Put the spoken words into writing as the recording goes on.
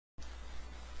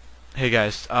Hey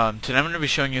guys, today I'm going to be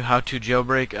showing you how to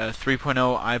jailbreak a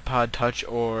 3.0 iPod Touch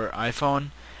or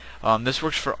iPhone. This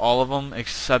works for all of them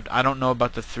except I don't know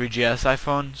about the 3GS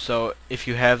iPhone, so if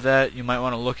you have that you might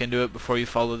want to look into it before you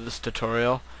follow this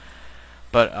tutorial.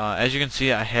 But as you can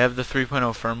see, I have the 3.0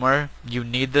 firmware. You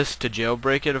need this to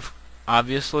jailbreak it,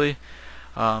 obviously.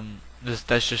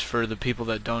 That's just for the people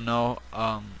that don't know.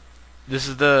 This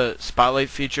is the Spotlight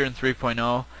feature in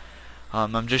 3.0.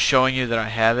 I'm just showing you that I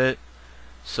have it.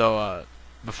 So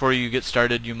before you get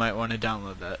started, you might want to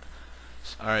download that.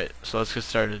 Alright, so let's get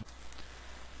started.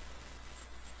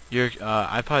 Your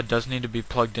iPod does need to be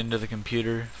plugged into the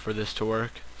computer for this to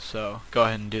work, so go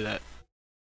ahead and do that.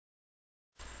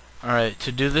 Alright,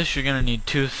 to do this you're going to need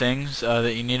two things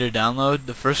that you need to download.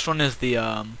 The first one is the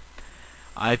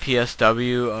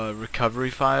IPSW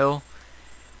recovery file.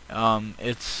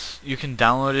 You can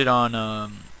download it on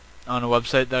a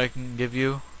website that I can give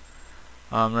you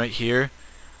right here.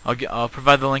 I'll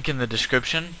provide the link in the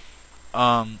description.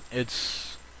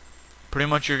 It's pretty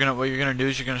much what you're gonna do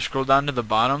is you're gonna scroll down to the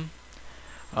bottom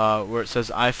where it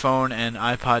says iPhone and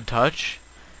iPod Touch,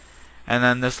 and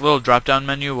then this little drop-down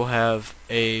menu will have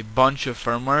a bunch of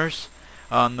firmwares.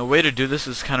 The way to do this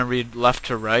is kind of read left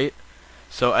to right.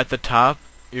 So at the top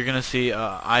you're gonna see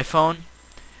iPhone,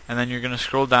 and then you're gonna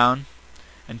scroll down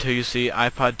until you see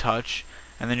iPod Touch,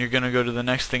 and then you're gonna go to the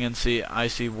next thing and see I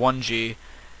see 1G.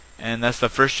 And that's the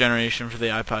first generation for the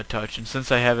iPod Touch. And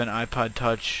since I have an iPod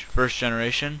Touch first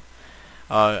generation,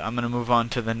 I'm going to move on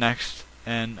to the next.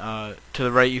 And to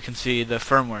the right you can see the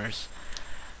firmwares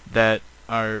that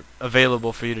are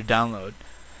available for you to download.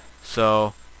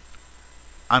 So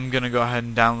I'm going to go ahead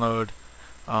and download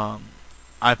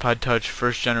iPod Touch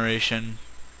first generation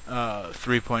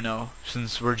 3.0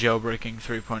 since we're jailbreaking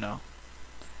 3.0.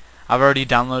 I've already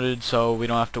downloaded, so we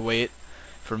don't have to wait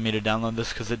for me to download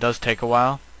this because it does take a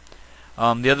while.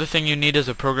 The other thing you need is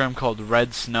a program called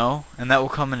Red Snow, and that will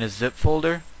come in a zip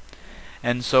folder.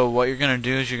 And so what you're going to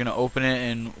do is you're going to open it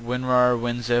in WinRAR,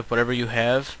 WinZip, whatever you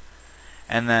have,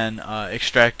 and then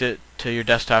extract it to your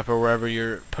desktop or wherever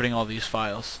you're putting all these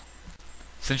files.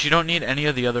 Since you don't need any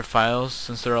of the other files,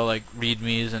 since they're all like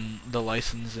readmes and the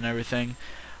license and everything,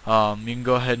 you can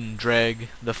go ahead and drag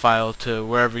the file to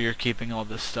wherever you're keeping all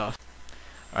this stuff.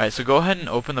 Alright, so go ahead and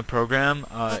open the program.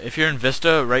 If you're in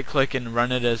Vista, right click and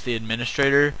run it as the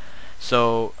administrator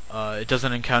so it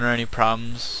doesn't encounter any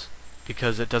problems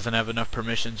because it doesn't have enough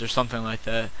permissions or something like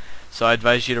that. So I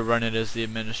advise you to run it as the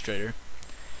administrator.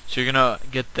 So you're going to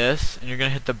get this, and you're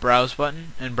going to hit the browse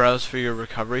button and browse for your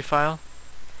recovery file.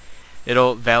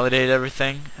 It'll validate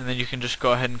everything, and then you can just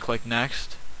go ahead and click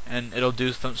next, and it'll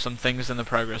do some things in the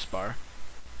progress bar.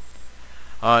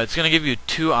 It's going to give you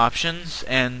two options,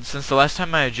 and since the last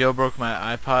time I jailbroke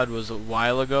my iPod was a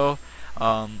while ago,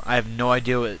 I have no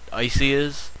idea what Icy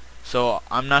is, so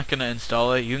I'm not going to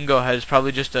install it. You can go ahead, it's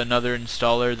probably just another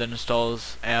installer that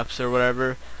installs apps or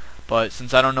whatever, but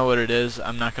since I don't know what it is,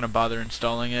 I'm not going to bother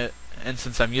installing it, and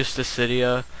since I'm used to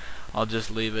Cydia, I'll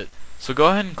just leave it. So go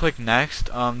ahead and click next.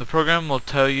 The program will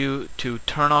tell you to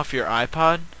turn off your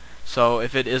iPod, so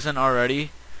if it isn't already,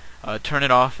 turn it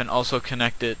off and also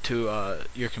connect it to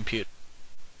your computer.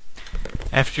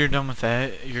 After you're done with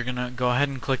that, you're gonna go ahead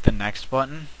and click the next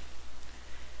button,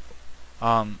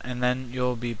 and then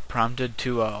you'll be prompted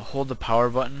to hold the power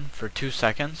button for 2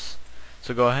 seconds.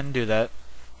 So go ahead and do that,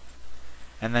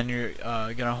 and then you're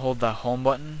gonna hold the home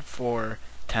button for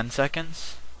 10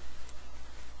 seconds.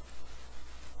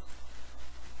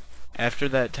 After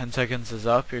that 10 seconds is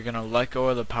up, you're gonna let go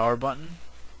of the power button,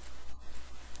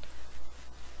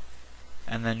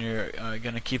 and then you're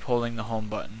going to keep holding the home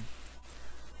button.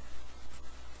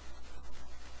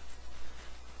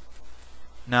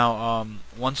 Now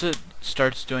once it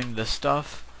starts doing this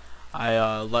stuff,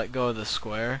 I let go of the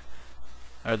square,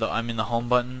 or the home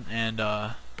button, and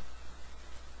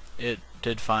it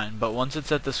did fine. But once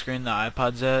it's at the screen the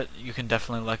iPod's at, you can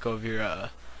definitely let go of your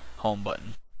home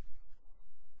button.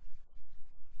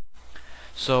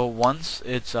 So once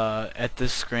it's at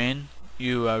this screen,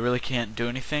 you really can't do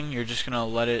anything. You're just gonna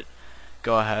let it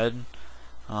go ahead.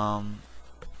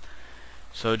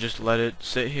 So just let it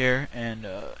sit here, and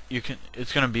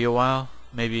it's gonna be a while,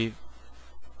 maybe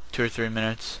 2 or 3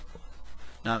 minutes,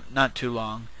 not too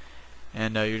long,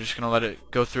 and you're just gonna let it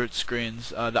go through its screens.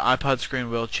 The iPod screen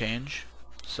will change,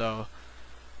 so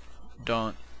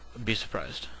don't be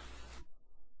surprised.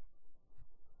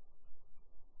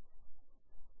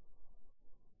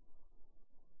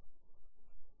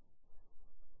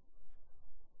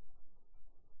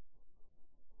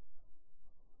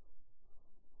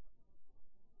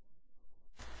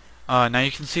 Now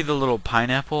you can see the little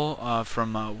pineapple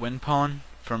from WinPwn.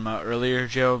 from earlier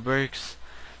jailbreaks,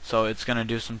 so it's gonna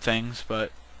do some things,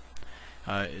 but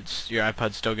it's your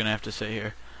iPod's still gonna have to sit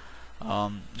here.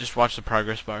 Just watch the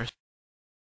progress bars.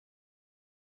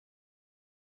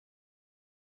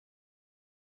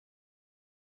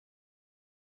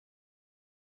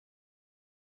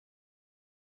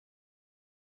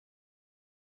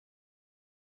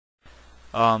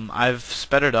 I've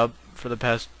sped it up for the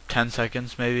past 10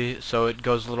 seconds maybe, so it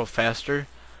goes a little faster.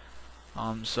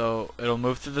 So it'll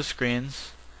move through the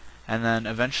screens, and then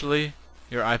eventually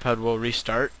your iPod will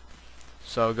restart.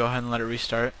 So go ahead and let it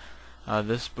restart.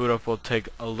 This boot up will take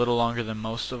a little longer than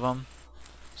most of them,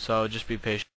 so just be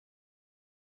patient.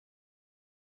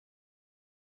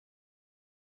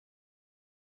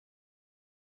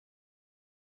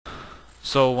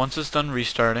 So once it's done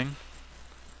restarting,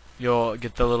 you'll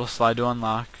get the little slide to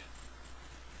unlock.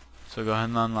 So go ahead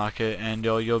and unlock it, and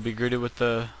you'll be greeted with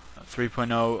the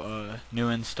 3.0 new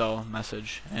install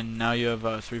message, and now you have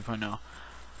 3.0.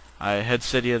 I had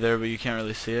Cydia there, but you can't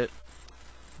really see it,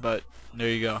 but there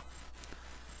you go.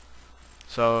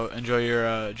 So enjoy your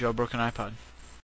jailbroken iPod.